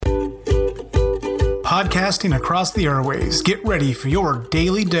podcasting across the airways. Get ready for your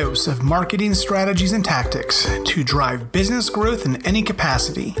daily dose of marketing strategies and tactics to drive business growth in any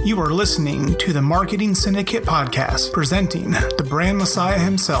capacity. You are listening to the Marketing Syndicate podcast, presenting the brand messiah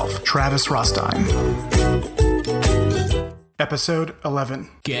himself, Travis Rostein. Episode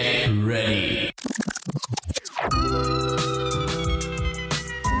 11. Get ready.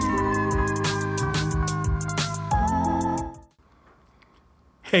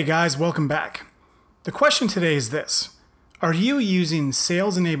 Hey guys, welcome back. The question today is this: are you using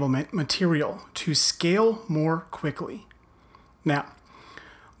sales enablement material to scale more quickly? Now,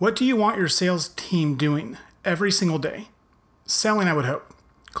 what do you want your sales team doing every single day? Selling, I would hope.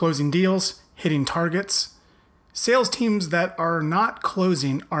 Closing deals, hitting targets. Sales teams that are not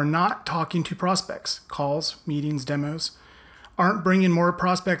closing are not talking to prospects, calls, meetings, demos, aren't bringing more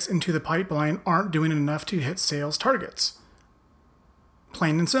prospects into the pipeline, aren't doing enough to hit sales targets.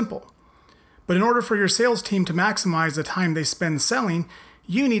 Plain and simple. But in order for your sales team to maximize the time they spend selling,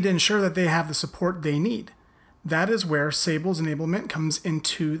 you need to ensure that they have the support they need. That is where sales enablement comes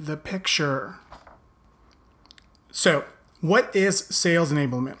into the picture. So, what is sales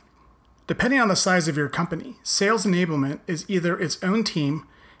enablement? Depending on the size of your company, sales enablement is either its own team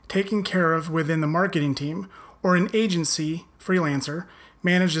taken care of within the marketing team, or an agency, freelancer,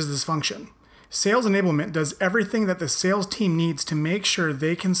 manages this function. Sales enablement does everything that the sales team needs to make sure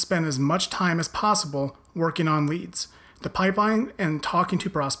they can spend as much time as possible working on leads, the pipeline, and talking to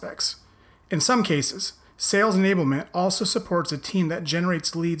prospects. In some cases, sales enablement also supports a team that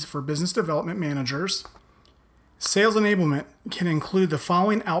generates leads for business development managers. Sales enablement can include the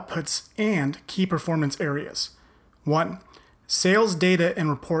following outputs and key performance areas. 1. Sales data and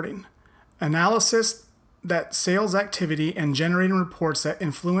reporting. Analysis that sales activity and generating reports that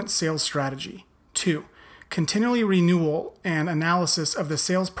influence sales strategy. 2. Continually renewal and analysis of the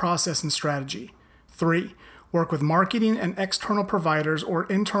sales process and strategy. 3. Work with marketing and external providers or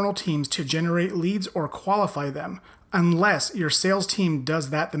internal teams to generate leads or qualify them, unless your sales team does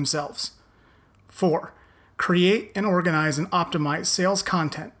that themselves. 4. Create and organize and optimize sales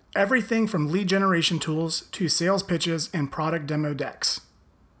content, everything from lead generation tools to sales pitches and product demo decks.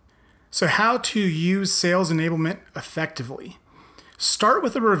 So how to use sales enablement effectively? Start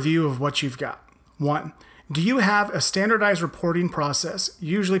with a review of what you've got. 1. Do you have a standardized reporting process,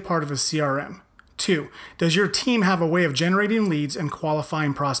 usually part of a CRM? 2. Does your team have a way of generating leads and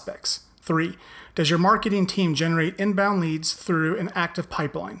qualifying prospects? 3. Does your marketing team generate inbound leads through an active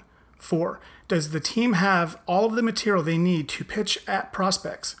pipeline? 4. Does the team have all of the material they need to pitch at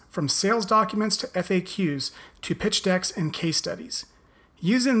prospects, from sales documents to FAQs to pitch decks and case studies?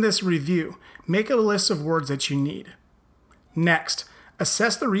 Using this review, make a list of words that you need. Next,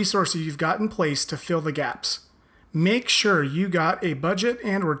 assess the resources you've got in place to fill the gaps. Make sure you got a budget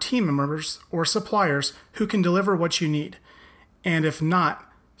and or team members or suppliers who can deliver what you need. And if not,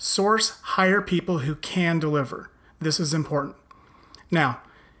 hire people who can deliver. This is important. Now,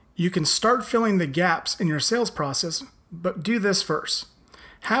 you can start filling the gaps in your sales process, but do this first.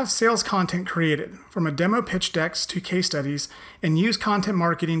 Have sales content created, from a demo pitch decks to case studies, and use content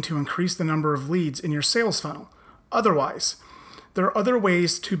marketing to increase the number of leads in your sales funnel. Otherwise, there are other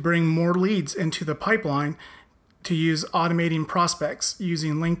ways to bring more leads into the pipeline, to use automating prospects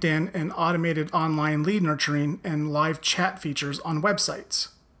using LinkedIn and automated online lead nurturing and live chat features on websites.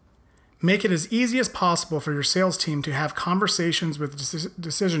 Make it as easy as possible for your sales team to have conversations with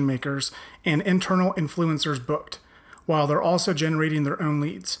decision makers and internal influencers booked, while they're also generating their own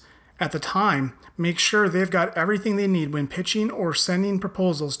leads. At the time, make sure they've got everything they need when pitching or sending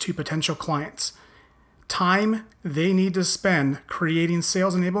proposals to potential clients. Time they need to spend creating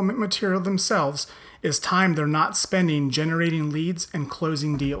sales enablement material themselves is time they're not spending generating leads and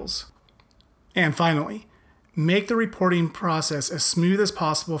closing deals. And finally, make the reporting process as smooth as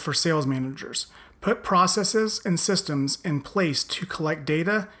possible for sales managers. Put processes and systems in place to collect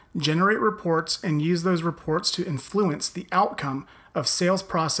data, generate reports, and use those reports to influence the outcome of sales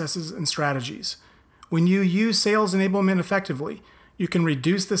processes and strategies. When you use sales enablement effectively, you can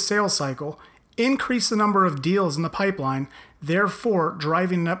reduce the sales cycle, increase the number of deals in the pipeline, therefore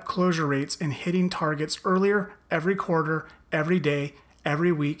driving up closure rates and hitting targets earlier every quarter, every day,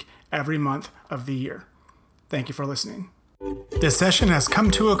 every week, every month of the year. Thank you for listening. This session has come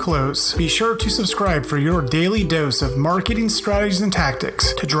to a close. Be sure to subscribe for your daily dose of marketing strategies and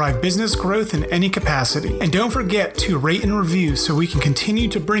tactics to drive business growth in any capacity. And don't forget to rate and review so we can continue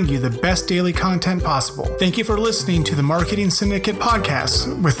to bring you the best daily content possible. Thank you for listening to the Marketing Syndicate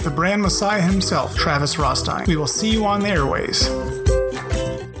podcast with the brand messiah himself, Travis Rostein. We will see you on the airways.